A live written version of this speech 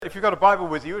If you've got a Bible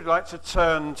with you, I'd like to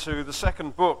turn to the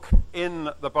second book in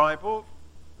the Bible,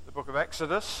 the book of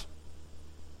Exodus,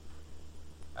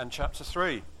 and chapter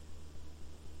 3.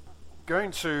 I'm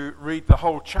going to read the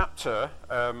whole chapter.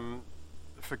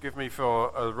 Forgive me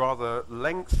for a rather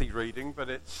lengthy reading, but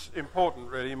it's important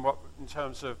really in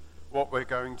terms of what we're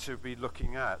going to be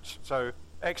looking at. So,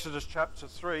 Exodus chapter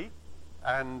 3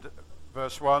 and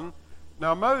verse 1.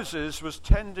 Now Moses was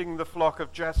tending the flock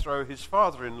of Jethro, his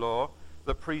father-in-law,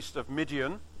 the priest of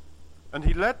Midian, and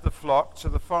he led the flock to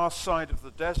the far side of the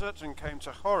desert and came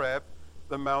to Horeb,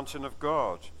 the mountain of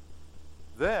God.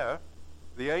 There,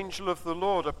 the angel of the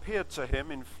Lord appeared to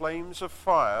him in flames of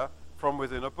fire from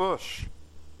within a bush.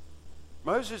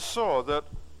 Moses saw that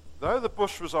though the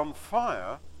bush was on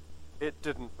fire, it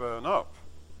didn't burn up.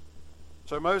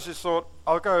 So Moses thought,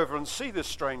 I'll go over and see this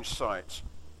strange sight,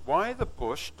 why the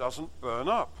bush doesn't burn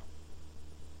up.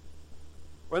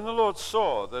 When the Lord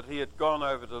saw that he had gone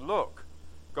over to look,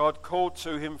 God called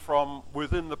to him from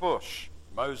within the bush,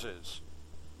 Moses,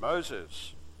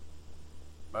 Moses.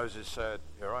 Moses said,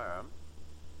 Here I am.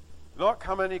 Do not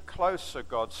come any closer,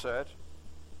 God said.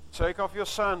 Take off your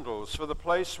sandals, for the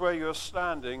place where you are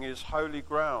standing is holy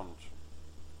ground.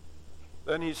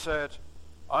 Then he said,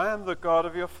 I am the God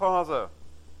of your father,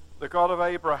 the God of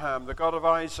Abraham, the God of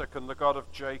Isaac, and the God of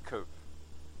Jacob.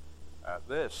 At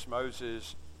this,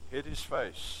 Moses hid his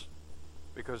face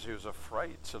because he was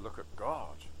afraid to look at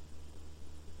God.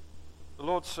 The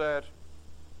Lord said,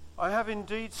 I have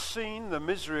indeed seen the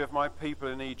misery of my people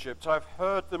in Egypt. I've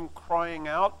heard them crying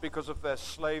out because of their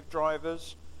slave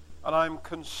drivers, and I'm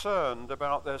concerned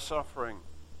about their suffering.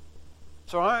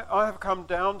 So I have come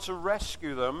down to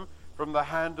rescue them from the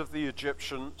hand of the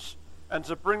Egyptians and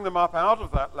to bring them up out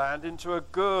of that land into a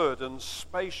good and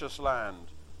spacious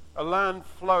land, a land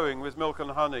flowing with milk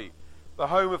and honey, the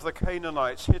home of the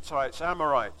Canaanites, Hittites,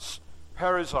 Amorites,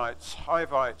 Perizzites,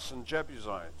 Hivites, and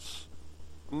Jebusites.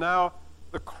 Now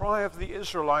the cry of the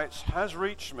Israelites has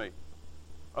reached me,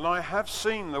 and I have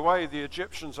seen the way the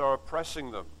Egyptians are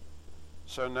oppressing them.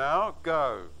 So now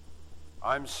go,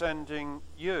 I'm sending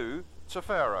you to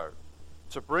Pharaoh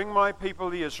to bring my people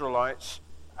the Israelites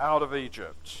out of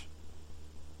Egypt.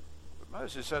 But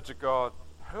Moses said to God,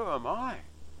 Who am I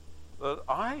that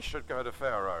I should go to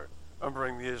Pharaoh and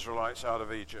bring the Israelites out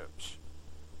of Egypt?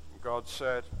 And God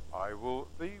said, I will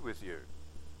be with you.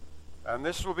 And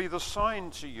this will be the sign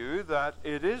to you that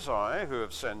it is I who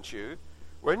have sent you.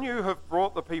 When you have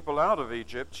brought the people out of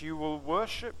Egypt, you will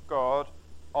worship God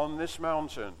on this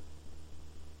mountain.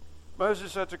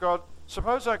 Moses said to God,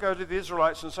 Suppose I go to the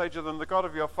Israelites and say to them, The God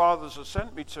of your fathers has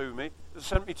sent me to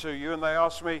you, and they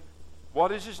ask me,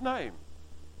 What is his name?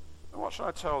 And what shall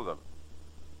I tell them?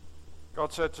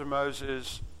 God said to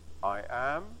Moses, I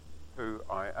am who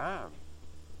I am.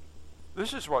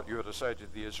 This is what you are to say to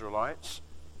the Israelites.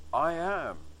 I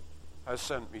am has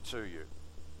sent me to you.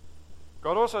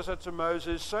 God also said to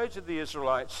Moses, Say to the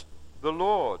Israelites, The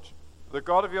Lord, the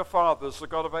God of your fathers, the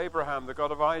God of Abraham, the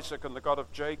God of Isaac, and the God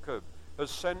of Jacob,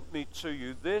 has sent me to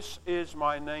you. This is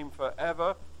my name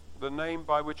forever, the name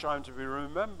by which I am to be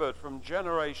remembered from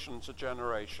generation to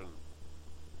generation.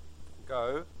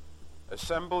 Go,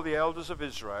 assemble the elders of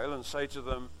Israel, and say to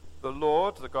them, The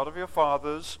Lord, the God of your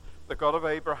fathers, the God of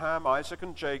Abraham, Isaac,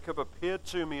 and Jacob, appeared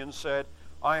to me and said,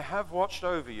 I have watched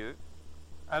over you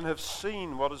and have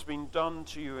seen what has been done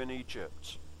to you in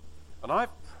Egypt. And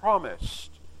I've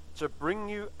promised to bring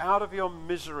you out of your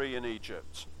misery in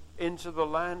Egypt into the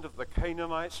land of the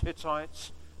Canaanites,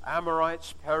 Hittites,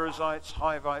 Amorites, Perizzites,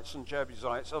 Hivites, and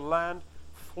Jebusites, a land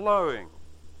flowing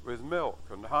with milk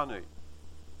and honey.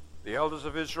 The elders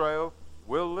of Israel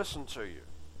will listen to you.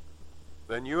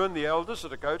 Then you and the elders are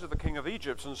to go to the king of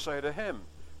Egypt and say to him,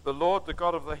 The Lord, the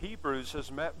God of the Hebrews,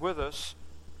 has met with us.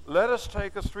 Let us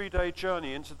take a 3-day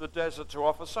journey into the desert to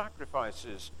offer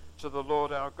sacrifices to the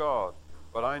Lord our God.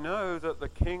 But I know that the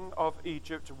king of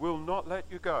Egypt will not let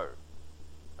you go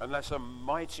unless a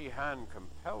mighty hand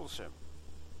compels him.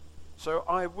 So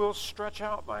I will stretch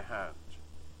out my hand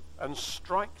and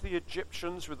strike the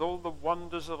Egyptians with all the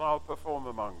wonders that I'll perform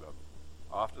among them.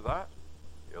 After that,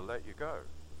 he'll let you go.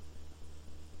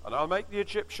 And I'll make the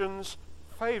Egyptians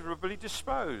favorably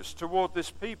disposed toward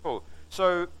this people,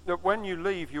 so that when you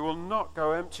leave, you will not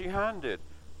go empty-handed.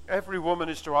 Every woman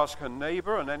is to ask her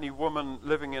neighbor and any woman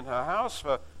living in her house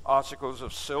for articles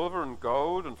of silver and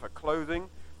gold and for clothing,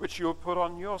 which you will put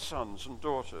on your sons and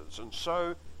daughters, and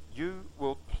so you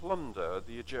will plunder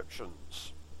the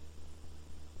Egyptians.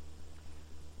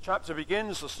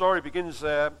 The story begins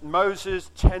there,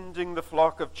 Moses tending the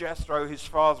flock of Jethro, his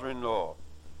father-in-law,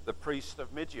 the priest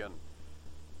of Midian.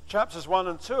 Chapters 1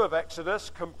 and 2 of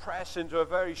Exodus compress into a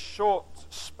very short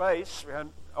space. We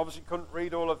obviously couldn't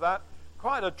read all of that.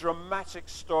 Quite a dramatic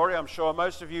story. I'm sure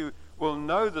most of you will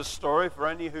know the story. For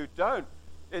any who don't,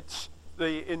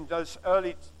 in those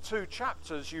early 2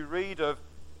 chapters you read of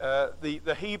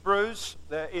the Hebrews.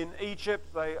 They're in Egypt.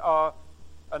 They are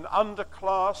an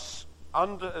underclass,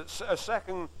 a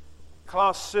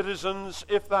second-class citizens.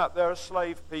 If that, they're a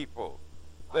slave people.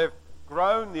 They've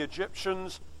grown. The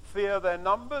Egyptians fear their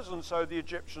numbers, and so the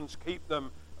Egyptians keep them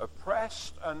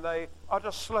oppressed, and they are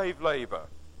just slave labor.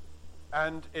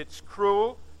 And it's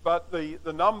cruel, but the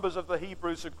numbers of the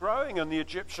Hebrews are growing, and the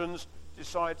Egyptians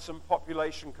decide some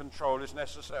population control is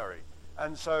necessary.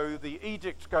 And so the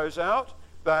edict goes out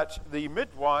that the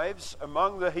midwives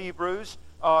among the Hebrews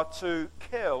are to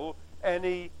kill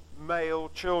any male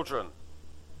children.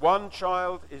 One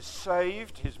child is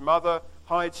saved. His mother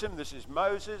hides him. This is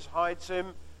Moses, hides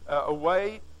him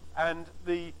away. And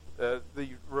the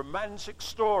romantic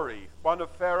story, one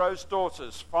of Pharaoh's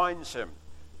daughters finds him,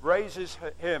 raises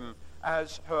him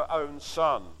as her own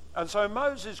son. And so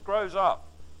Moses grows up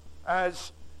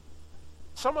as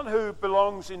someone who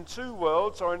belongs in 2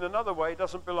 worlds, or in another way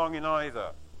doesn't belong in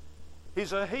either.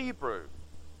 He's a Hebrew,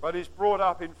 but he's brought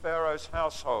up in Pharaoh's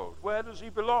household. Where does he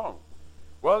belong?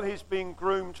 Well, he's being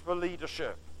groomed for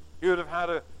leadership. He would have had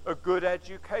a good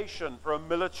education for a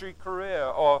military career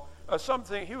or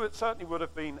something. He certainly would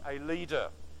have been a leader.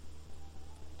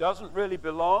 Doesn't really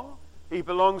belong. He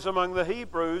belongs among the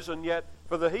Hebrews, and yet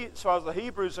as far as the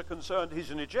Hebrews are concerned,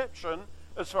 he's an Egyptian.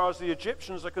 As far as the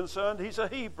Egyptians are concerned, he's a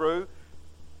Hebrew.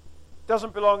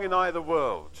 Doesn't belong in either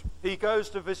world. He goes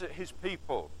to visit his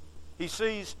people. He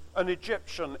sees an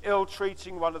Egyptian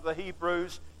ill-treating one of the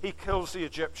Hebrews. He kills the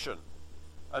Egyptian.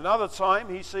 Another time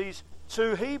he sees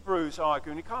 2 Hebrews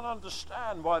arguing. He can't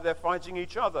understand why they're fighting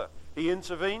each other. He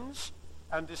intervenes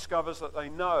and discovers that they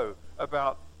know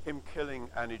about him killing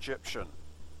an Egyptian.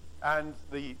 And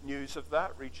the news of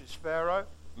that reaches Pharaoh.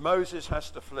 Moses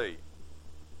has to flee.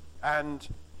 And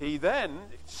he then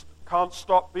can't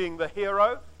stop being the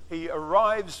hero. He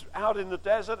arrives out in the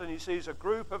desert and he sees a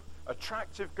group of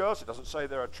attractive girls. It doesn't say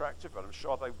they're attractive, but I'm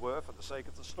sure they were for the sake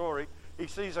of the story. He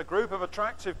sees a group of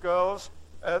attractive girls.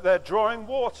 They're drawing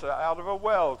water out of a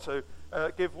well to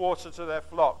give water to their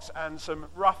flocks. And some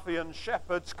ruffian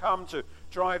shepherds come to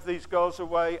drive these girls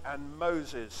away, and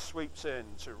Moses sweeps in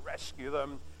to rescue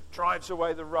them, drives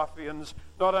away the ruffians,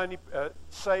 not only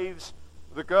saves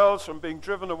the girls from being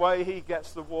driven away, he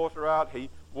gets the water out,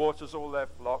 he waters all their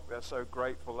flock. They're so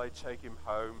grateful, they take him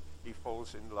home. He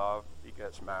falls in love, he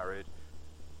gets married,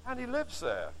 and he lives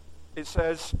there. It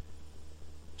says,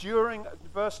 during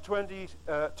verse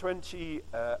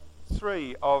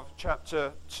 23 of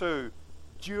chapter 2,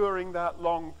 during that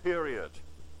long period,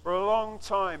 for a long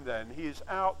time then, he is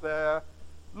out there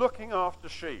looking after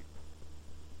sheep.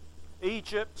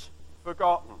 Egypt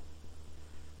forgotten.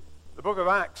 The book of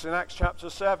Acts, in Acts chapter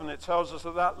 7, it tells us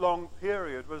that that long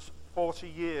period was 40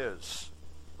 years.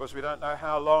 Of course, we don't know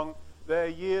how long their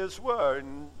years were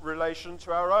in relation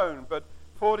to our own, but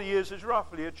 40 years is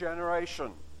roughly a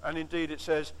generation. And indeed it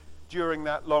says, during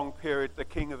that long period, the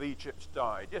king of Egypt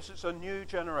died. Yes, it's a new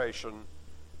generation.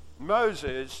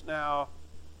 Moses now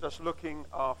just looking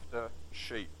after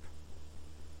sheep.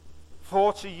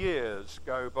 40 years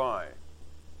go by,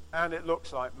 and it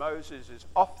looks like Moses is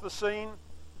off the scene.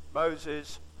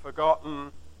 Moses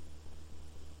forgotten,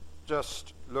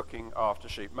 just looking after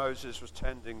sheep. Moses was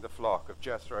tending the flock of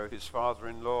Jethro, his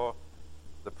father-in-law,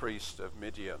 the priest of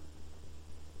Midian.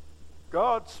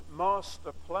 God's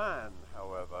master plan,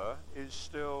 however, is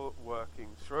still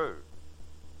working through.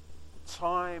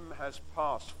 Time has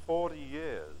passed 40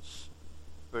 years,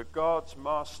 but God's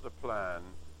master plan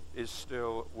is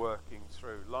still working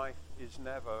through. Life is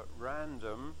never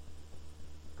random.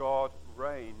 God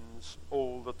reigns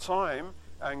all the time,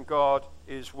 and God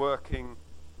is working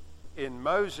in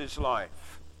Moses'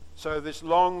 life. So this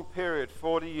long period,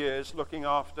 40 years, looking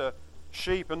after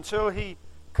sheep, until he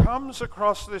comes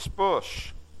across this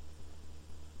bush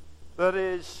that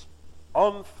is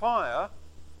on fire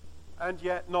and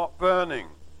yet not burning.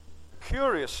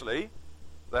 Curiously,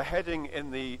 the heading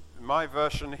in my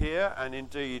version here, and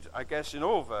indeed I guess in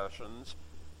all versions,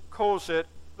 calls it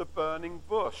the burning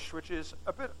bush, which is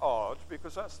a bit odd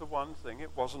because that's the one thing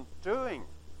it wasn't doing.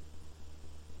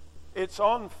 It's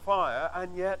on fire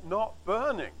and yet not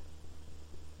burning.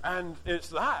 And it's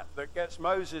that gets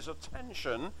Moses'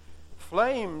 attention.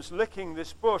 Flames licking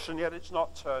this bush, and yet it's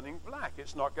not turning black.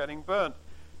 It's not getting burnt.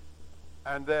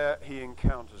 And there he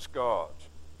encounters God.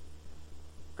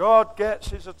 God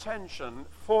gets his attention.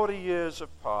 40 years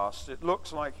have passed. It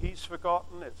looks like he's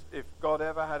forgotten. If God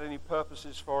ever had any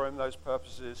purposes for him, those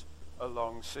purposes are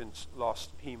long since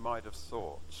lost, he might have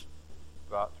thought.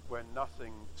 But when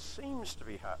nothing seems to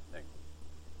be happening,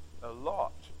 a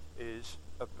lot is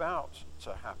about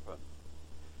to happen.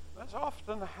 That's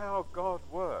often how God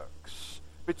works.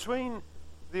 Between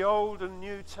the Old and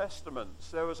New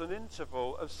Testaments, there was an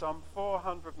interval of some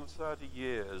 430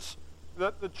 years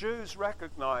that the Jews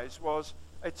recognized was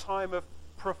a time of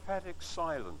prophetic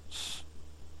silence.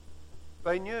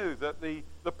 They knew that the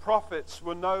prophets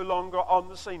were no longer on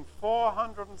the scene.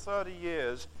 430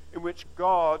 years in which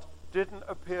God didn't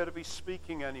appear to be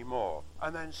speaking anymore.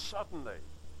 And then suddenly,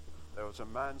 there was a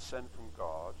man sent from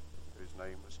God whose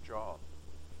name was John.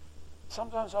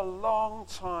 Sometimes a long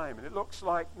time, and it looks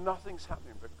like nothing's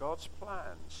happening, but God's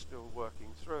plan is still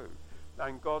working through.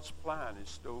 And God's plan is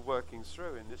still working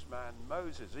through in this man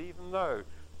Moses, even though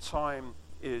time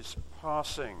is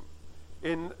passing.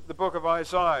 In the book of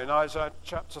Isaiah, in Isaiah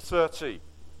chapter 30,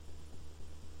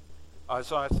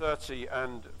 Isaiah 30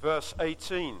 and verse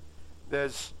 18,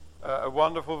 there's a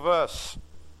wonderful verse.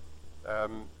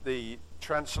 The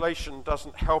translation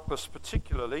doesn't help us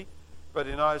particularly, but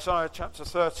in Isaiah chapter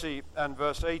 30 and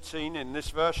verse 18, in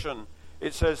this version,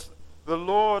 it says, "The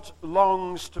Lord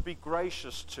longs to be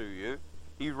gracious to you.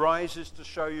 He rises to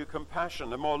show you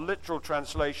compassion." A more literal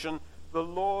translation, "The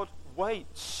Lord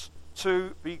waits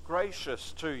to be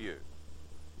gracious to you.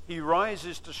 He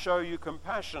rises to show you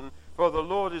compassion, for the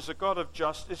Lord is a God of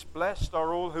justice. Blessed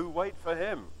are all who wait for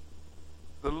him."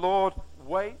 The Lord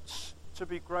waits to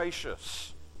be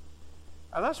gracious.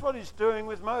 And that's what he's doing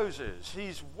with Moses.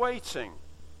 He's waiting.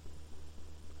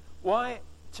 Why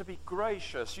to be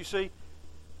gracious? You see,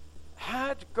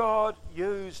 had God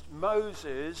used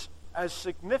Moses as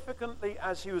significantly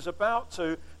as he was about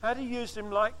to, had he used him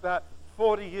like that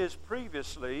 40 years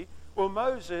previously, well,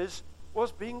 Moses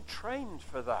was being trained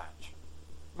for that.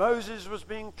 Moses was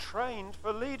being trained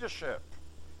for leadership.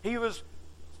 He was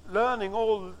learning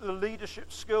all the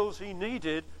leadership skills he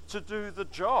needed to do the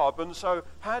job. And so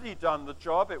had he done the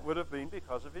job, it would have been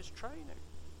because of his training.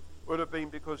 It would have been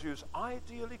because he was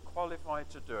ideally qualified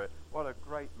to do it. What a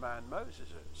great man Moses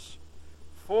is.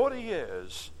 40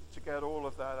 years to get all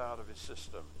of that out of his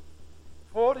system.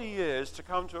 40 years to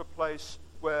come to a place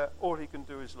where all he can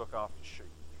do is look after sheep.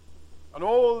 And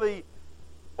all the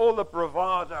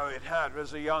bravado it had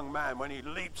as a young man, when he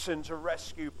leaps in to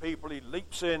rescue people, he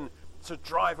leaps in to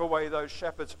drive away those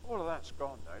shepherds, all of that's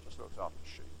gone now. He just looks after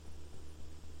sheep.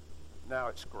 Now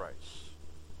it's grace.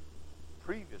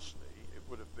 Previously, it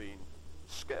would have been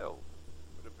skill.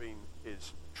 It would have been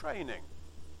his training.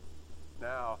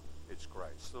 Now it's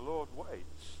grace. The Lord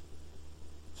waits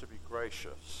to be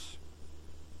gracious.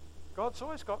 God's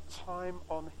always got time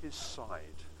on his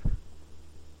side.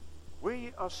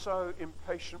 We are so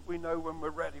impatient, we know when we're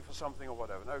ready for something or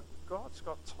whatever. No, God's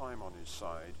got time on his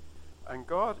side, and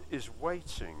God is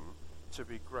waiting to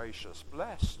be gracious.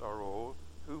 Blessed are all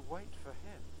who wait for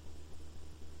him.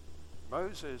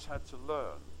 Moses had to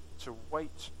learn to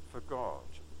wait for God.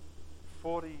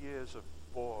 40 years of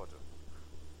boredom,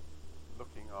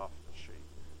 looking after sheep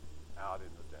out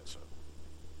in the desert.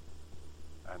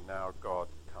 And now God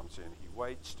comes in. He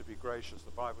waits to be gracious.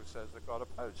 The Bible says that God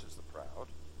opposes the proud,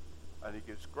 and he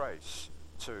gives grace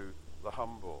to the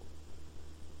humble.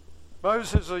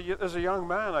 Moses, as a young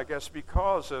man, I guess,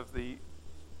 because of the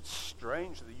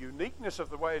uniqueness of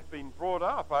the way it had been brought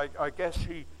up, I guess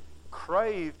he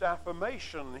craved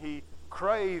affirmation. He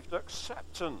craved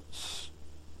acceptance.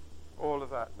 All of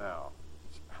that now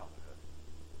is out of it.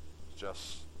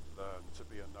 Just learn to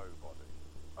be a nobody.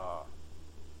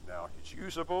 Now he's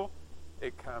usable.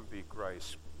 It can be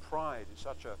grace. Pride is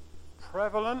such a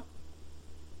prevalent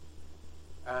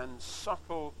and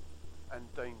subtle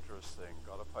and dangerous thing.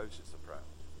 God opposes the proud.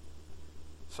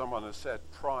 Someone has said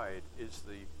pride is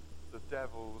the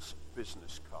devil's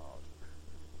business card.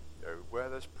 You know, where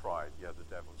there's pride, the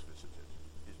devil's visited.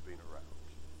 He's been around.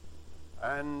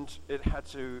 And it had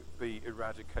to be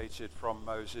eradicated from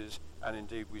Moses, and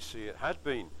indeed we see it had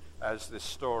been as this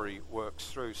story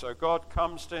works through. So God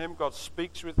comes to him, God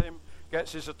speaks with him,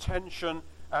 gets his attention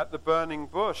at the burning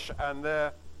bush, and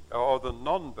there, or the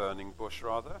non-burning bush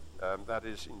rather, that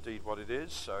is indeed what it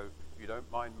is. So if you don't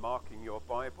mind marking your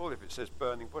Bible, if it says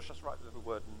burning bush, just write the little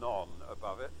word non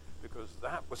above it, because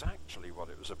that was actually what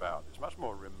it was about. It's much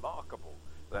more remarkable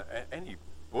that any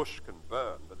bush can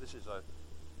burn, but this is a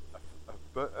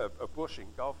bush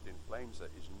engulfed in flames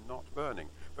that is not burning.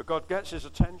 But God gets his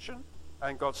attention,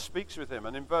 and God speaks with him.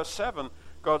 And in verse 7,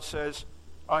 God says,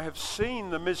 "I have seen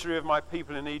the misery of my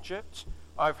people in Egypt.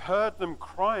 I've heard them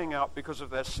crying out because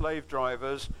of their slave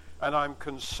drivers, and I'm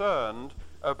concerned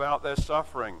about their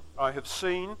suffering. I have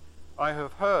seen, I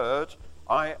have heard,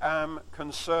 I am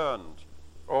concerned.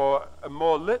 Or a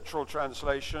more literal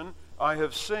translation, I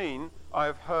have seen, I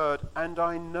have heard, and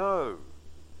I know.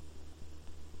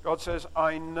 God says,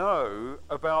 I know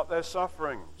about their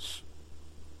sufferings.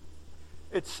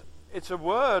 It's a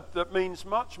word that means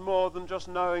much more than just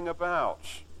knowing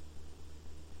about.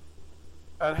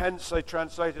 And hence they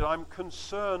translated, I'm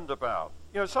concerned about.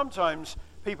 You know, sometimes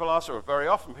people ask, or very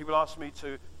often people ask me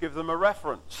to give them a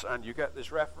reference, and you get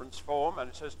this reference form, and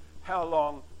it says, how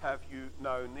long have you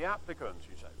known the applicant?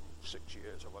 You say, 6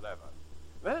 years or whatever.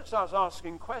 Then it starts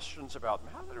asking questions about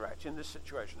them. How did they react in this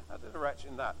situation? How did they react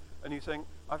in that? And you think,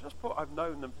 I've just put, I've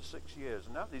known them for 6 years,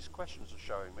 and now these questions are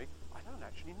showing me I don't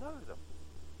actually know them.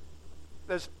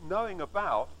 There's knowing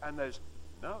about, and there's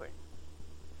knowing.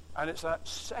 And it's that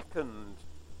second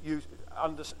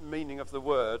meaning of the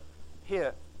word.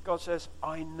 Here, God says,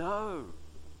 I know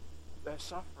their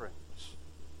sufferings.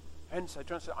 Hence, they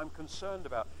translate, I'm concerned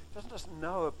about. He doesn't just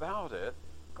know about it,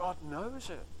 God knows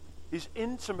it. He's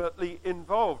intimately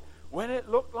involved. When it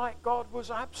looked like God was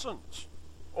absent,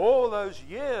 all those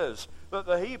years that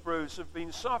the Hebrews have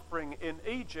been suffering in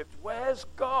Egypt, where's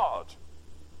God?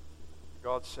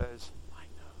 God says, I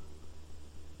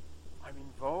know. I'm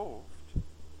involved.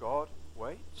 God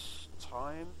waits.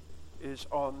 Time is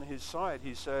on his side.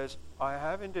 He says, I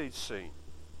have indeed seen.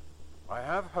 I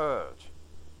have heard.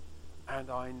 And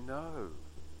I know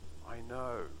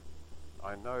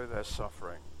their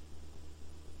suffering.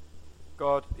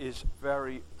 God is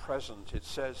very present. It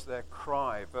says their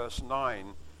cry, verse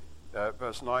 9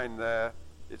 there,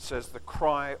 it says the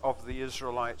cry of the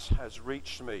Israelites has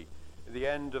reached me. At the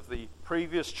end of the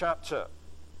previous chapter,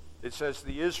 it says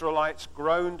the Israelites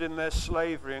groaned in their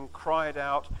slavery and cried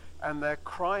out, and their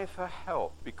cry for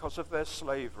help because of their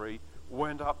slavery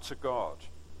went up to God.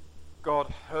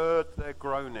 God heard their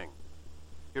groaning.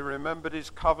 He remembered his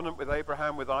covenant with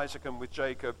Abraham, with Isaac, and with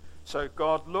Jacob. So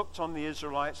God looked on the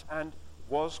Israelites and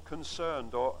was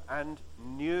concerned and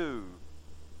knew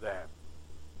them.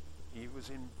 He was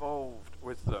involved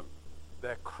with them.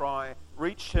 Their cry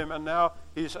reached him, and now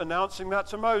he's announcing that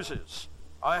to Moses.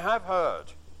 I have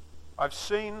heard. I've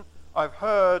seen, I've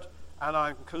heard, and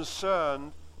I'm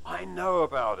concerned. I know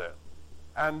about it.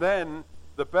 And then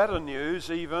the better news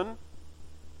even,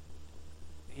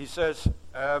 he says,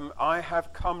 I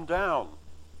have come down.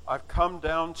 I've come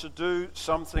down to do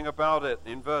something about it.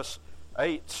 In verse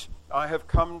 8, I have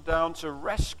come down to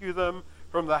rescue them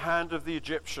from the hand of the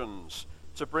Egyptians,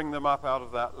 to bring them up out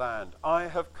of that land. I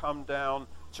have come down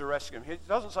to rescue them. He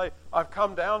doesn't say, I've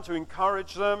come down to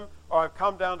encourage them, or I've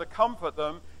come down to comfort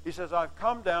them. He says, I've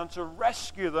come down to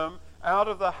rescue them out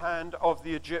of the hand of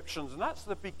the Egyptians. And that's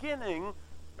the beginning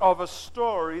of a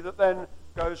story that then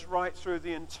goes right through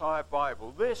the entire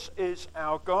Bible. This is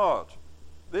our God.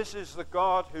 This is the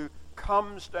God who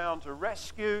comes down to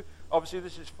rescue. Obviously,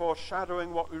 this is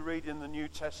foreshadowing what we read in the New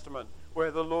Testament,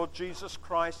 where the Lord Jesus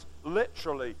Christ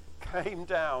literally came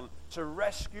down to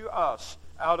rescue us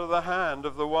out of the hand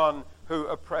of the one who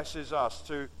oppresses us,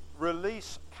 to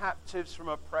release captives from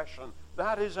oppression.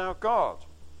 That is our God.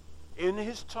 In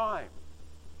his time,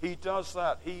 he does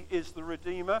that. He is the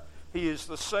Redeemer. He is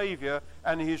the Savior,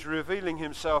 and he's revealing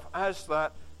himself as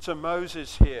that to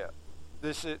Moses here.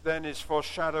 This then is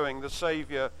foreshadowing the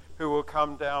Savior who will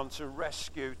come down to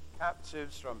rescue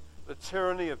captives from the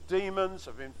tyranny of demons,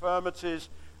 of infirmities,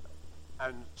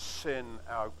 and sin,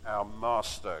 our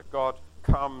master. God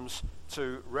comes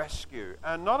to rescue,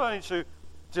 and not only to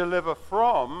deliver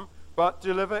from, but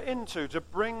deliver into, to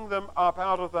bring them up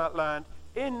out of that land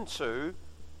into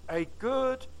a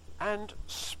good and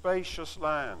spacious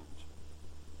land.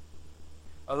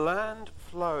 A land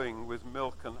flowing with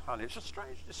milk and honey. It's a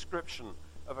strange description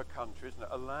of a country, isn't it?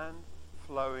 A land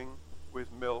flowing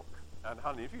with milk and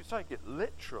honey. If you take it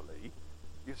literally,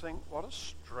 you think, what a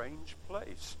strange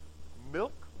place.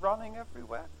 Milk running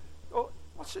everywhere? Or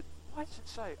why does it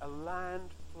say a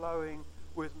land flowing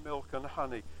with milk and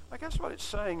honey? I guess what it's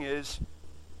saying is,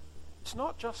 it's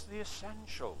not just the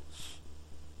essentials.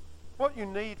 What you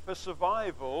need for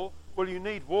survival, well, you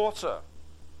need water.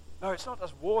 No, it's not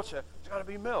just water, it's going to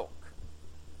be milk.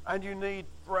 And you need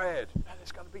bread, and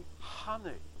it's going to be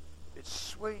honey. It's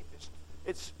sweet,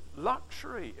 it's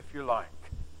luxury, if you like.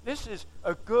 This is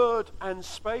a good and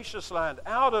spacious land,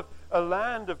 out of a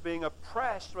land of being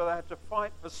oppressed where they had to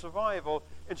fight for survival,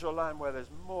 into a land where there's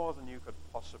more than you could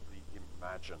possibly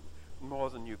imagine,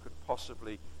 more than you could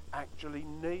possibly actually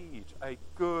need. A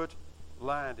good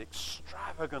land,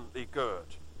 extravagantly good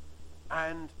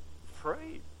and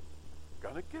free.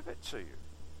 Going to give it to you.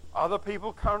 Other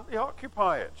people currently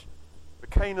occupy it. The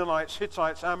Canaanites,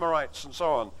 Hittites, Amorites, and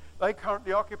so on. They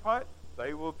currently occupy it.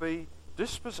 They will be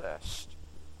dispossessed,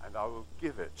 and I will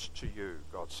give it to you,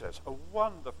 God says. A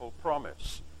wonderful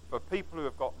promise for people who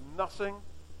have got nothing,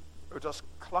 who are just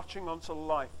clutching onto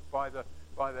life by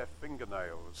their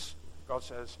fingernails. God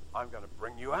says, I'm going to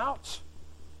bring you out,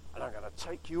 and I'm going to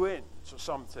take you into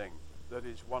something that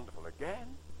is wonderful. Again,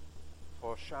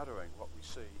 foreshadowing what we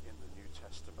see in the New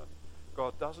Testament.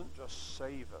 God doesn't just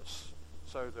save us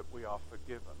so that we are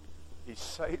forgiven. He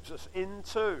saves us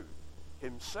into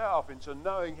himself, into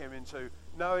knowing him, into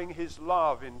knowing his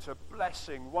love, into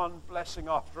blessing. One blessing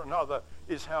after another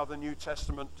is how the New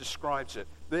Testament describes it.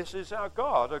 This is our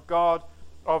God, a God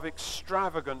of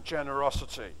extravagant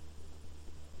generosity.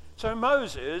 So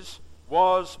Moses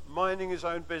was minding his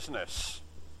own business,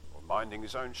 or minding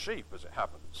his own sheep as it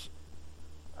happens.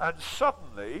 And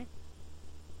suddenly,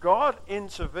 God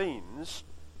intervenes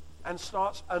and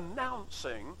starts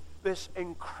announcing this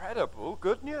incredible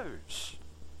good news.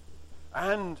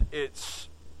 And it's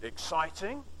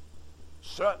exciting,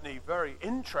 certainly very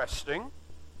interesting,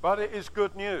 but it is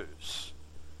good news.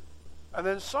 And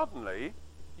then suddenly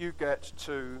you get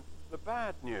to the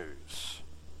bad news.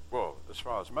 Well, as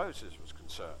far as Moses was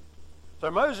concerned. So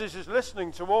Moses is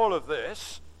listening to all of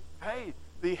this. Hey,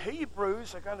 the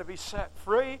Hebrews are going to be set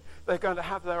free. They're going to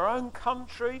have their own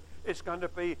country. It's going to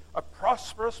be a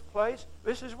prosperous place.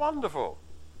 This is wonderful.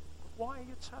 Why are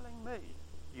you telling me?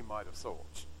 You might have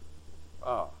thought.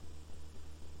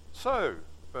 So,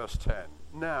 verse 10.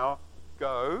 Now,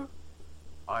 go.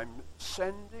 I'm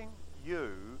sending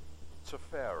you to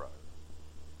Pharaoh.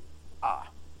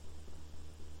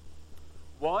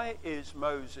 Why is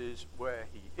Moses where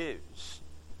he is?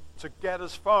 To get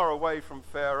as far away from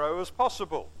Pharaoh as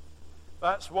possible.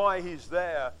 That's why he's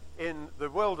there in the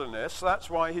wilderness. That's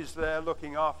why he's there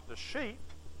looking after sheep.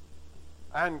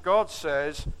 And God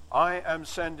says, I am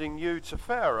sending you to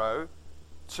Pharaoh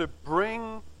to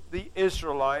bring the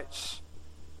Israelites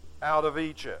out of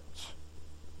Egypt.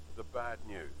 The bad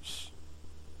news.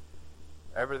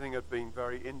 Everything had been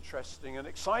very interesting and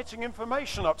exciting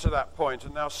information up to that point,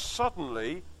 and now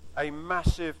suddenly a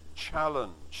massive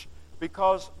challenge,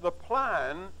 because the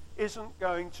plan isn't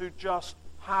going to just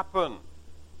happen.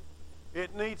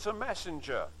 It needs a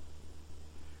messenger.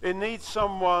 It needs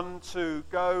someone to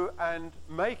go and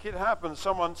make it happen,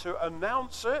 someone to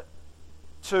announce it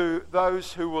to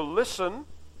those who will listen.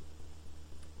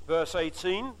 Verse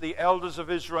 18, the elders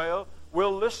of Israel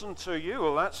will listen to you.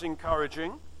 Well, that's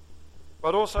encouraging.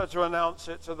 But also to announce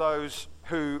it to those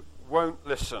who won't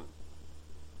listen.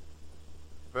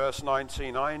 Verse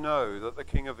 19, I know that the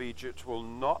king of Egypt will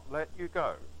not let you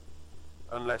go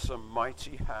unless a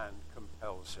mighty hand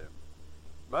compels him.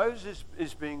 Moses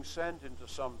is being sent into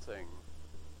something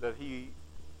that he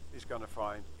is going to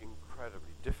find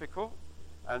incredibly difficult,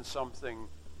 and something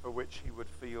for which he would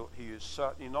feel he is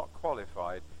certainly not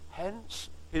qualified. Hence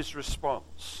his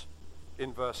response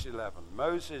in verse 11.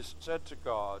 Moses said to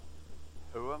God,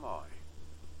 who am I?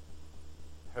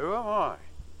 Who am I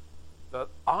that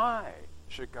I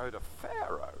should go to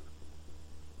Pharaoh,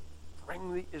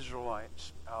 bring the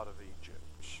Israelites out of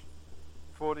Egypt?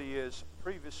 40 years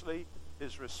previously,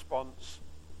 his response,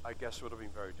 I guess, would have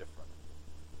been very different.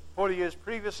 40 years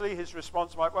previously, his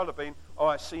response might well have been, oh,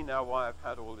 I see now why I've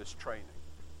had all this training.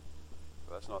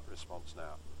 But that's not the response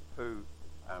now. Who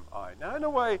am I? Now, in a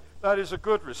way, that is a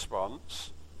good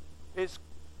response. It's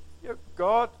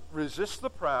God resists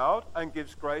the proud and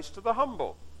gives grace to the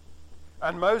humble.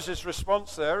 And Moses'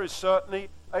 response there is certainly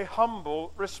a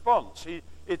humble response.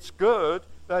 It's good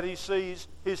that he sees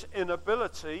his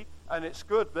inability, and it's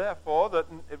good, therefore, that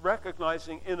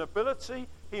recognizing inability,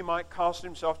 he might cast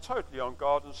himself totally on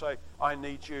God and say, I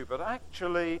need you. But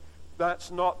actually, that's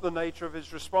not the nature of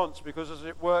his response, because as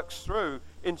it works through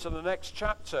into the next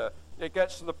chapter, it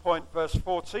gets to the point, verse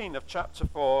 14 of chapter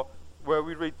 4, where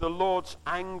we read, the Lord's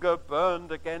anger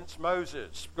burned against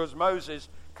Moses, because Moses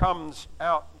comes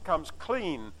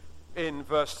clean in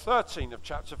verse 13 of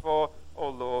chapter 4, oh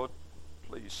Lord,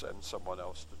 please send someone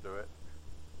else to do it.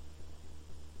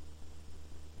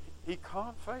 He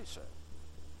can't face it.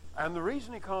 And the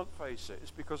reason he can't face it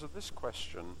is because of this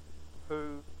question,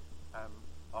 who am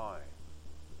I?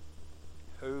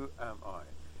 Who am I?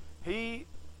 He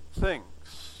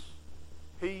thinks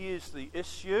he is the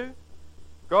issue.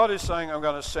 God is saying, I'm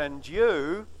going to send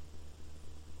you.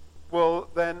 Well,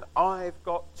 then I've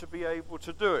got to be able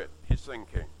to do it, he's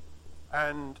thinking.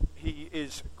 And he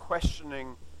is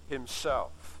questioning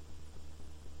himself.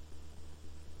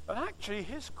 But actually,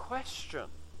 his question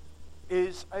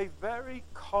is a very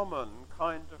common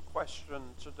kind of question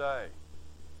today.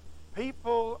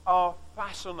 People are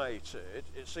fascinated,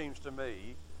 it seems to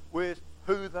me, with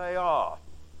who they are.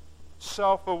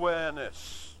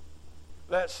 Self-awareness.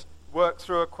 Let's work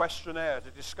through a questionnaire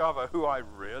to discover who I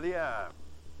really am.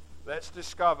 Let's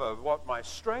discover what my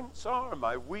strengths are and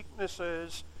my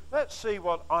weaknesses. Let's see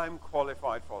what I'm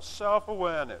qualified for.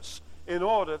 Self-awareness in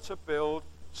order to build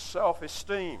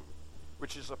self-esteem,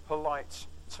 which is a polite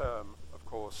term, of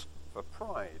course, for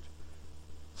pride.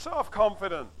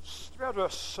 Self-confidence, to be able to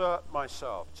assert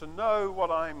myself, to know what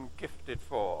I'm gifted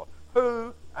for.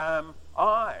 Who am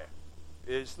I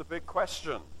is the big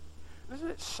question. Isn't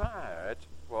it sad?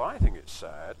 Well, I think it's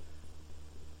sad.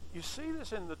 You see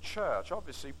this in the church.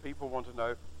 Obviously, people want to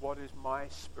know, what is my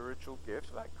spiritual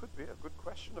gift? That could be a good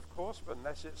question, of course, but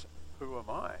unless it's, who am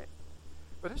I?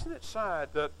 But isn't it sad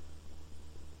that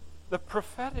the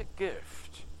prophetic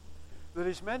gift that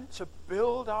is meant to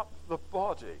build up the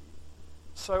body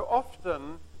so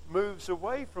often moves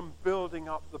away from building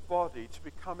up the body to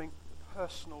becoming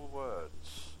personal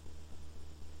words?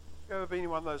 Have you ever been in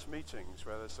one of those meetings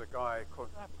where there's a guy called,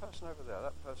 that person over there,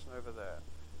 that person over there?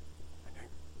 And you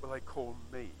think, well, they call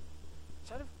me.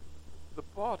 Instead of the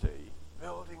body,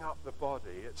 building up the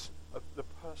body, it's the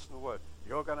personal word.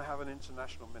 You're going to have an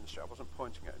international ministry. I wasn't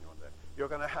pointing at anyone there. You're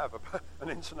going to have an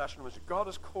international ministry. God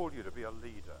has called you to be a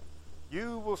leader.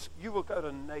 You will go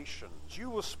to nations. You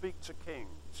will speak to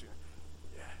kings.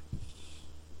 Yes.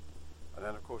 And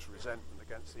then, of course, resentment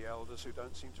against the elders who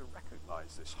don't seem to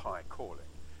recognize this high calling.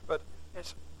 But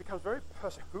it becomes very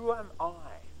personal. Who am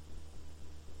I?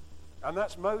 And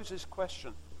that's Moses'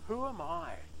 question. Who am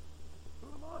I? Who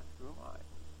am I? Who am I?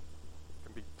 It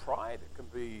can be pride. It can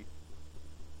be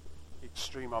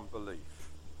extreme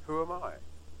unbelief. Who am I?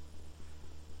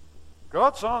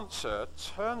 God's answer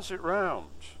turns it round.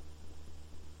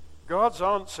 God's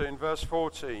answer in verse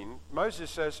 14,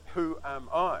 Moses says, who am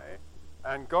I?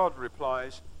 And God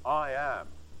replies, I am.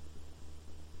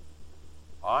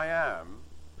 I am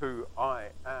who I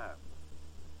am.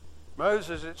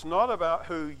 Moses, it's not about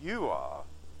who you are.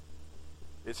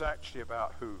 It's actually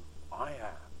about who I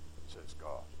am, says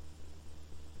God.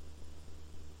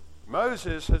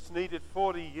 Moses has needed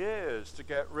 40 years to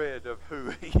get rid of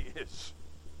who he is,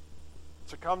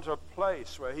 to come to a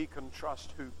place where he can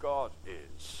trust who God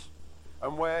is,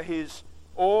 and where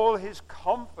all his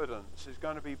confidence is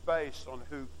going to be based on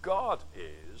who God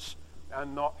is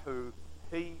and not who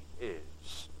he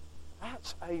is.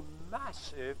 That's a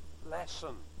massive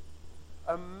lesson.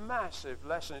 A massive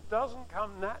lesson. It doesn't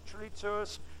come naturally to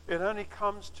us. It only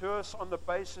comes to us on the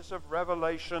basis of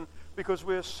revelation because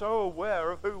we're so aware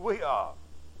of who we are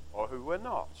or who we're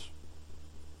not.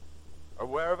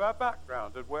 Aware of our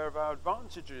background, aware of our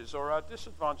advantages or our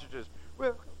disadvantages.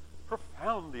 We're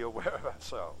profoundly aware of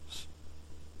ourselves.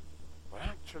 But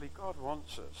actually, God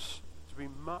wants us to be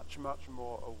much, much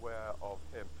more aware of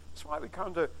him. That's why we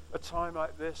come to a time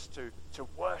like this to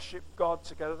worship God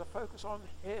together, to focus on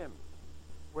him,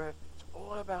 where it's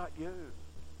all about you,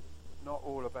 not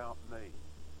all about me.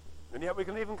 And yet we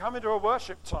can even come into a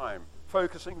worship time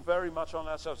focusing very much on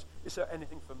ourselves. Is there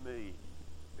anything for me?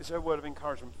 Is there a word of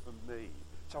encouragement for me?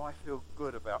 So I feel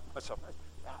good about myself.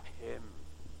 It's about him.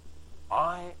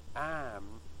 I am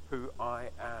who I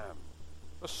am.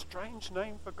 A strange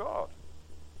name for God.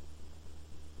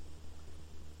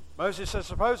 Moses says,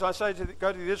 suppose I say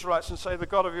go to the Israelites and say, the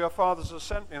God of your fathers has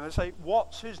sent me. And they say,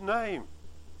 what's his name?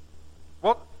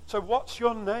 So what's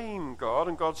your name, God?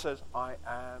 And God says, I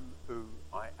am who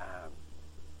I am.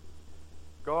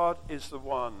 God is the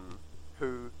one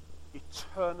who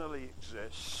eternally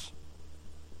exists.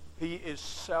 He is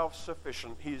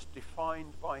self-sufficient. He is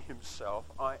defined by himself.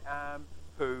 I am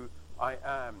who I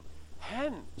am.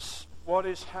 Hence, what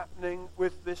is happening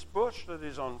with this bush that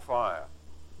is on fire?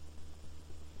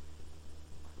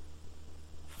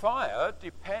 Fire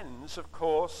depends, of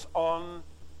course, on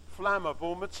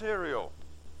flammable material.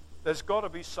 There's got to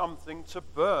be something to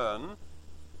burn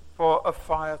for a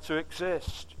fire to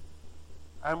exist.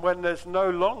 And when there's no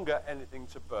longer anything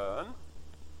to burn,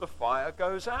 the fire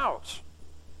goes out.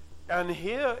 And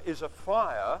here is a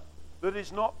fire that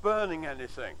is not burning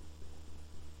anything.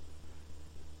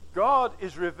 God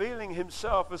is revealing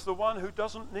himself as the one who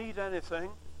doesn't need anything,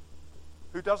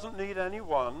 who doesn't need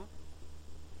anyone.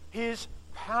 His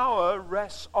power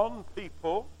rests on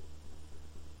people.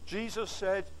 Jesus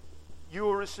said, you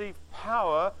will receive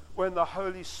power when the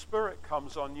Holy Spirit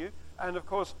comes on you. And of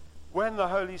course, when the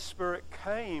Holy Spirit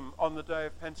came on the day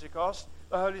of Pentecost,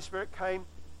 the Holy Spirit came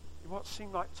in what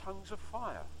seemed like tongues of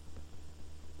fire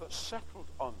that settled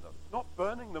on them, not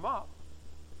burning them up.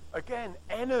 Again,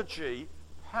 energy,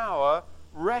 power,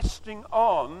 resting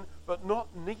on, but not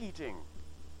needing.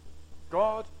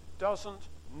 God doesn't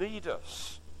need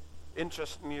us.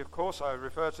 Interestingly, of course, I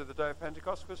refer to the day of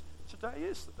Pentecost because today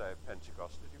is the day of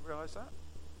Pentecost. Did you realize that?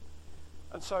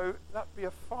 And so that'd be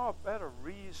a far better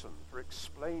reason for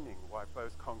explaining why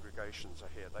both congregations are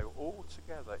here. They were all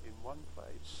together in one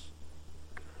place.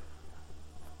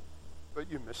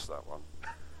 But you missed that one.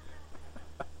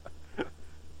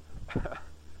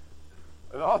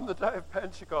 And on the day of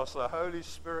Pentecost, the Holy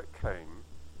Spirit came,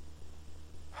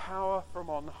 power from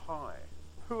on high.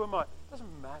 Who am I? It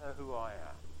doesn't matter who I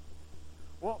am.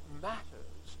 What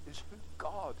matters is who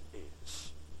God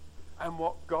is and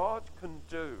what God can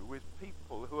do with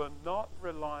people who are not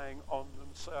relying on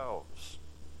themselves.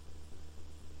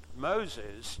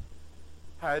 Moses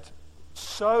had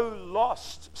so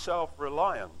lost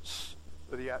self-reliance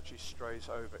that he actually strays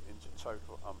over into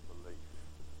total unbelief.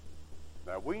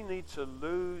 Now, we need to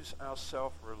lose our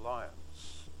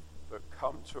self-reliance, but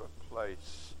come to a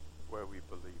place where we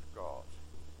believe God.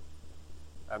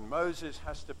 And Moses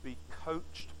has to be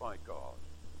coached by God,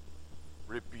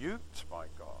 rebuked by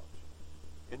God,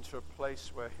 into a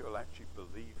place where he'll actually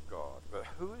believe God. But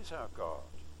who is our God?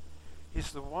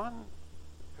 He's the one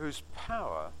whose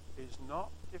power is not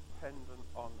dependent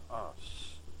on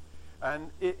us.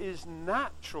 And it is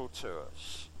natural to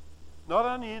us, not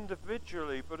only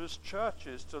individually, but as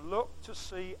churches, to look to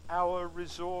see our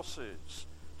resources,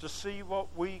 to see what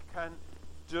we can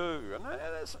do. And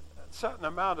there's a certain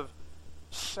amount of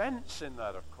sense in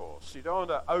that, of course. You don't want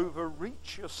to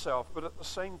overreach yourself, but at the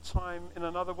same time, in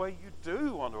another way, you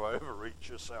do want to overreach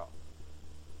yourself.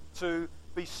 To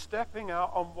be stepping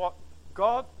out on what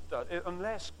God does.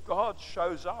 Unless God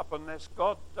shows up, unless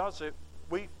God does it,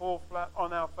 we fall flat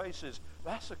on our faces.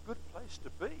 That's a good place to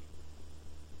be.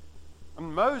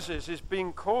 And Moses is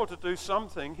being called to do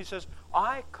something. He says,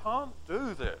 I can't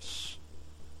do this.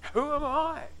 Who am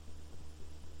I?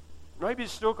 Maybe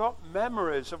he's still got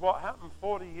memories of what happened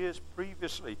 40 years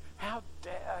previously. How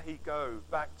dare he go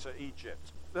back to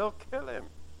Egypt? They'll kill him.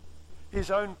 His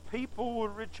own people will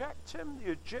reject him.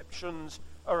 The Egyptians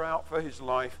are out for his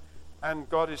life. And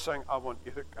God is saying, I want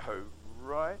you to go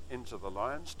right into the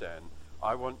lion's den.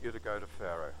 I want you to go to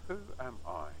Pharaoh. Who am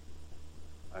I?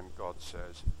 And God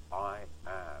says, I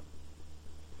am.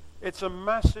 It's a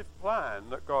massive plan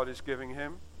that God is giving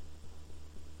him.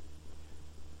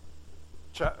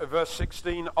 Verse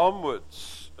 16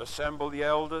 onwards, assemble the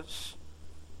elders,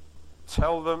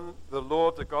 tell them the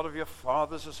Lord, the God of your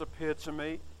fathers, has appeared to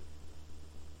me.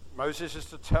 Moses is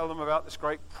to tell them about this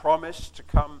great promise to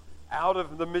come out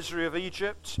of the misery of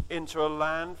Egypt into a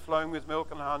land flowing with milk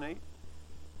and honey.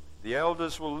 The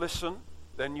elders will listen.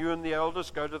 Then you and the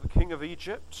elders go to the king of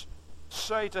Egypt.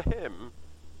 Say to him,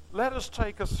 let us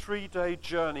take a 3-day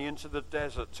journey into the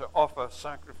desert to offer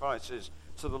sacrifices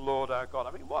to the Lord our God.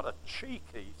 I mean, what a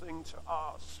cheeky thing to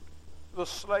ask. The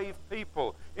slave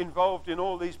people involved in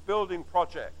all these building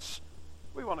projects.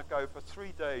 We want to go for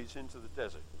 3 days into the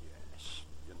desert. Yes,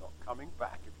 you're not coming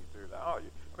back if you do that, are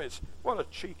you? I mean, what a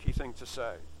cheeky thing to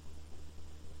say.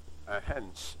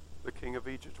 Hence, the king of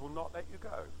Egypt will not let you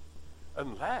go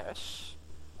unless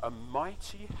a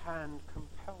mighty hand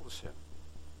compels him.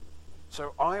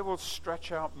 So I will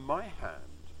stretch out my hand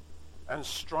and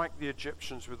strike the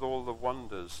Egyptians with all the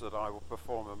wonders that I will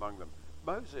perform among them.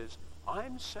 Moses,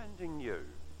 I'm sending you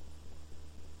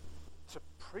to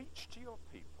preach to your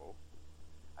people,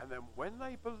 and then when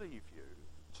they believe you,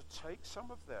 to take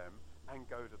some of them and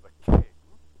go to the king,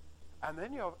 and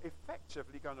then you're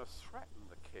effectively going to threaten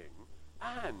the king,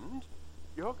 and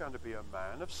you're going to be a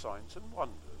man of signs and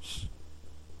wonders.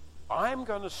 I'm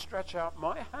going to stretch out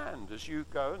my hand as you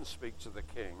go and speak to the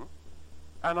king,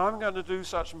 and I'm going to do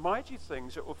such mighty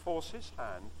things it will force his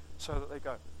hand so that they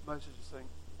go. Moses is saying,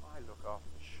 I look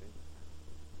after sheep.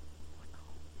 I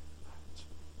can't do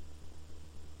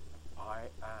that. I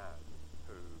am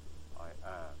who I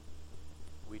am.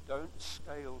 We don't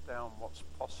scale down what's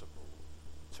possible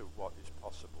to what is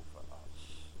possible for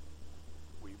us.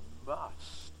 We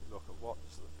must look at what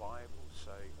does the Bible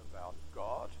say about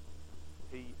God.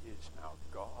 He is our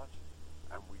God,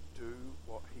 and we do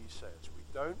what he says. We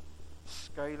don't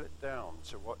scale it down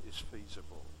to what is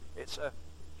feasible. It's a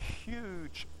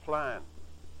huge plan.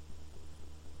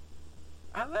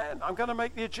 And then I'm going to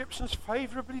make the Egyptians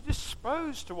favorably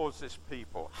disposed towards this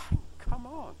people. Come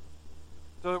on.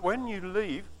 So that when you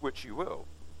leave, which you will,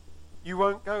 you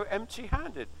won't go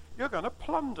empty-handed. You're going to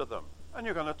plunder them, and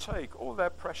you're going to take all their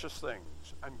precious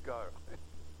things and go.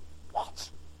 What?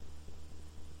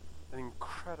 An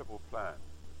incredible plan.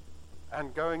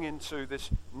 And going into this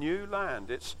new land,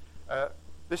 this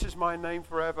is my name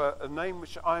forever, a name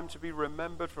which I am to be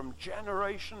remembered from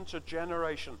generation to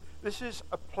generation. This is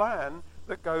a plan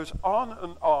that goes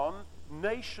on,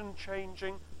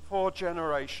 nation-changing for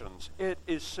generations. It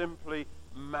is simply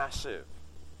massive.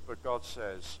 But God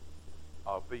says,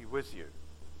 I'll be with you.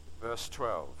 Verse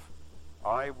 12,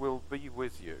 I will be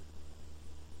with you.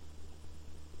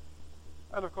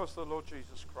 And of course, the Lord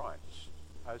Jesus Christ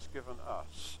has given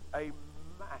us a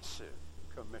massive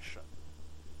commission.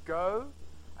 Go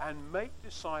and make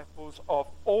disciples of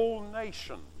all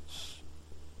nations.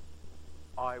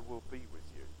 I will be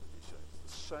with you, he says.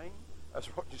 The same as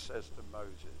what he says to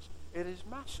Moses. It is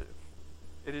massive.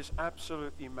 It is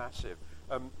absolutely massive.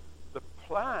 The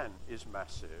plan is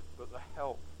massive, but the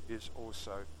help is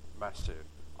also massive.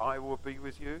 I will be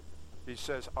with you. He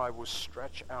says, I will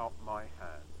stretch out my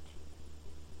hand.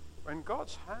 When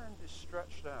God's hand is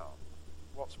stretched out,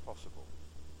 what's possible?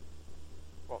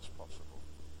 What's possible?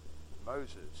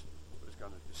 Moses was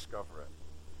going to discover it.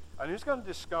 And he's going to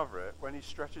discover it when he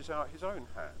stretches out his own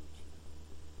hand.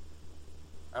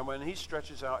 And when he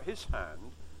stretches out his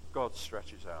hand, God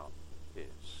stretches out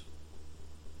his.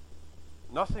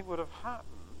 Nothing would have happened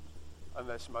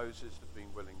unless Moses had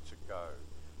been willing to go.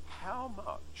 How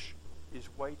much is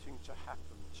waiting to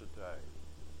happen today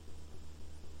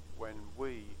when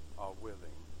we are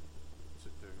willing to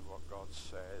do what God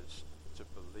says, to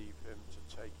believe him,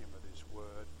 to take him at his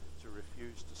word, to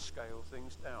refuse to scale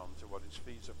things down to what is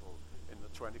feasible in the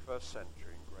 21st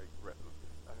century in Great Britain?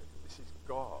 This is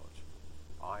God.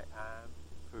 I am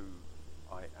who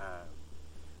I am.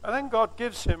 And then God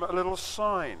gives him a little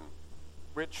sign,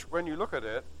 which, when you look at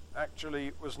it,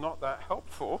 actually was not that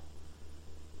helpful.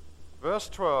 Verse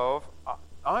 12,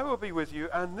 I will be with you,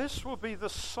 and this will be the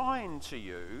sign to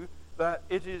you that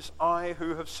it is I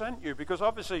who have sent you. Because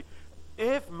obviously,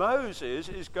 if Moses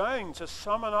is going to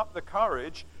summon up the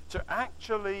courage to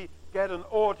actually get an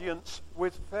audience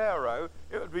with Pharaoh,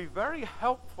 it would be very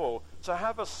helpful to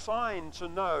have a sign to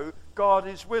know God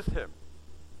is with him.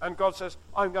 And God says,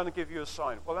 I'm going to give you a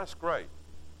sign. Well, that's great,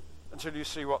 until you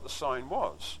see what the sign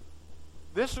was.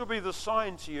 This will be the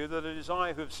sign to you that it is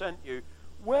I who have sent you.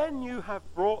 When you have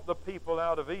brought the people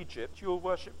out of Egypt, you'll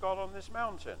worship God on this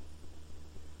mountain.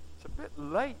 It's a bit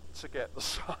late to get the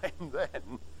sign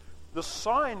then. The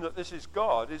sign that this is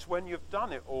God is when you've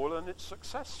done it all and it's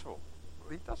successful.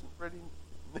 He doesn't really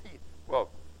need... Well,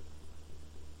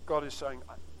 God is saying,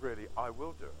 really, I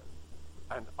will do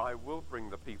it. And I will bring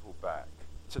the people back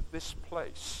to this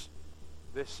place,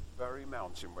 this very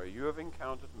mountain where you have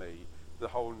encountered me. The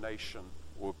whole nation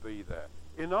will be there.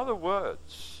 In other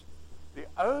words, the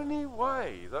only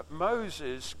way that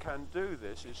Moses can do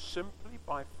this is simply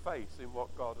by faith in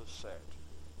what God has said.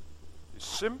 He's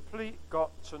simply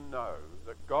got to know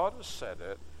that God has said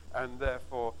it, and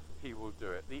therefore he will do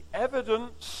it. The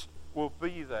evidence will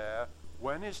be there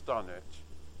when he's done it,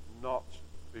 not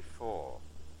before.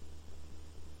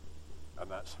 And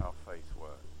that's how faith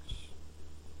works.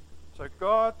 So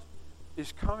God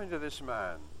is coming to this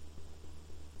man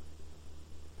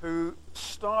who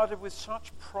started with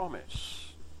such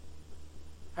promise,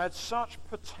 had such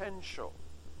potential,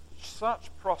 such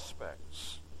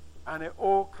prospects, and it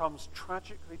all comes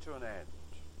tragically to an end.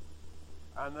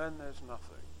 And then there's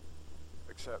nothing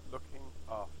except looking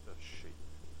after sheep.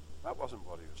 That wasn't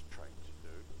what he was trained to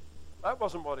do. That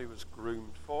wasn't what he was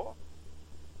groomed for.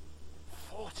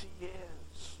 40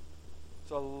 years.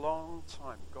 It's a long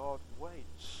time. God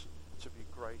waits to be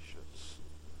gracious.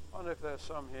 I wonder if there's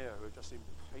some here who are just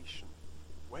impatient.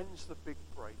 When's the big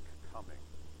break coming?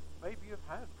 Maybe you've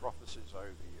had prophecies over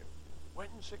you.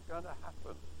 When's it going to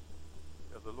happen?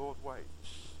 Yeah, the Lord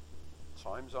waits.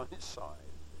 Time's on his side.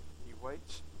 He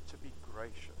waits to be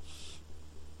gracious.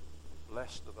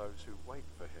 Blessed are those who wait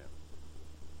for him.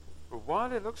 But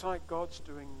while it looks like God's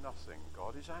doing nothing,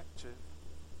 God is active.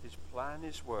 His plan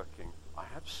is working. I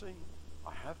have seen,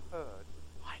 I have heard,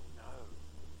 I know.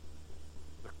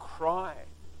 The cry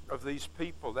of these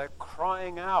people, they're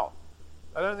crying out.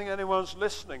 I don't think anyone's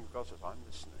listening. God says, I'm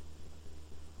listening.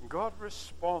 And God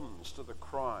responds to the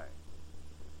cry.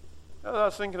 As I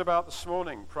was thinking about this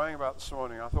morning, praying about this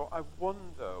morning, I thought, I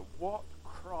wonder what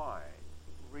cry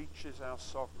reaches our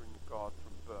sovereign God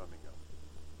from Birmingham.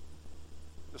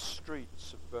 The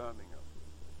streets of Birmingham.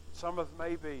 Some of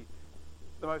maybe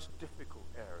the most difficult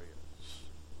areas,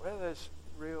 where there's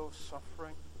real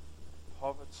suffering,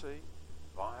 poverty,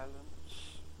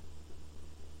 violence.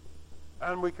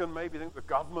 And we can maybe think the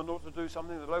government ought to do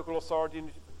something, the local authority.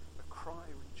 The cry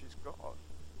reaches God.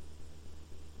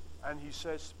 And he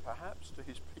says, perhaps to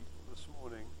his people this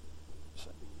morning, I'm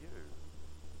sending you.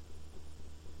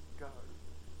 Go.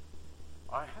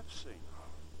 I have seen,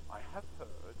 I have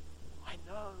heard, I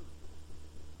know.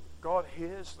 God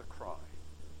hears the cry.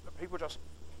 The people just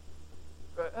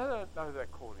But they don't know they're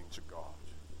calling to God.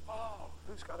 Oh,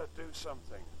 who's going to do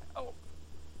something? Help!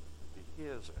 He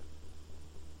hears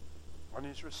it. And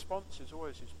his response is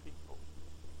always his people.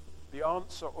 The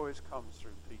answer always comes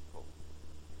through people.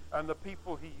 And the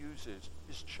people he uses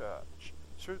is church.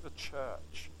 Through the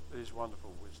church that his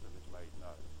wonderful wisdom is made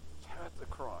known. He's heard the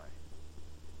cry.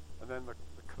 And then the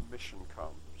commission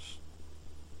comes.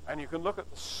 And you can look at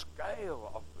the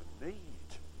scale of the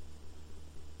need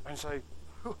and say,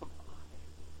 who am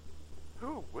I?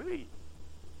 Who are we?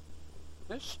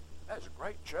 There's a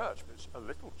great church, but it's a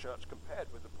little church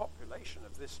compared with the population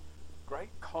of this great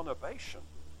conurbation.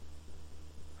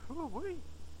 Who are we?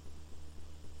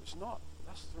 It's not.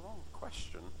 That's the wrong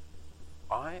question.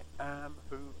 I am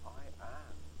who I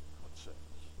am, God says.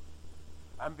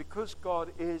 And because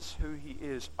God is who he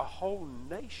is, a whole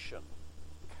nation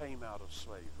came out of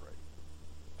slavery,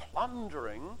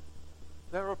 plundering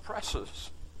their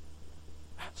oppressors.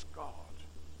 That's God.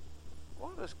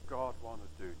 What does God want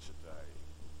to do today?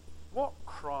 What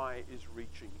cry is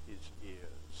reaching his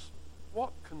ears?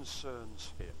 What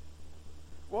concerns him?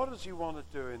 What does he want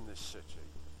to do in this city?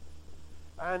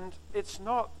 And it's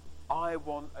not, I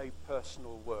want a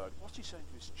personal word. What's he saying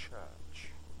to his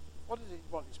church? What does he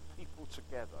want his people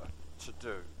together to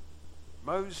do?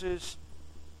 Moses,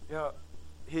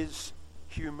 his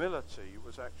humility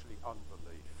was actually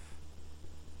unbelief.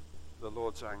 The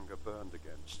Lord's anger burned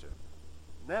against him.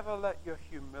 Never let your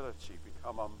humility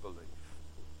become unbelief.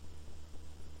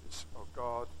 It's, oh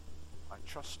God, I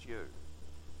trust you.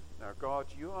 Now God,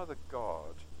 you are the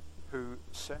God who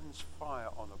sends fire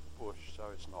on a bush so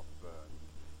it's not burned.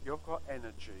 You've got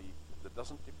energy that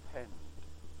doesn't depend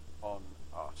on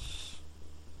us.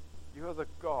 You are the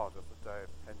God of the day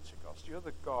of Pentecost. You're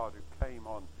the God who came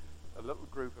on a little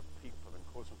group of people and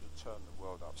caused them to turn the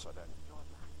world upside down. You're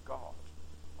that God.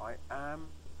 I am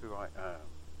who I am.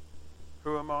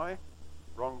 Who am I?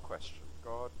 Wrong question.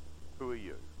 God, who are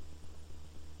you?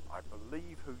 I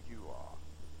believe who you are,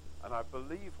 and I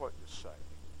believe what you're saying,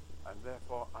 and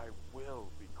therefore I will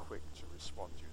be quick to respond to you.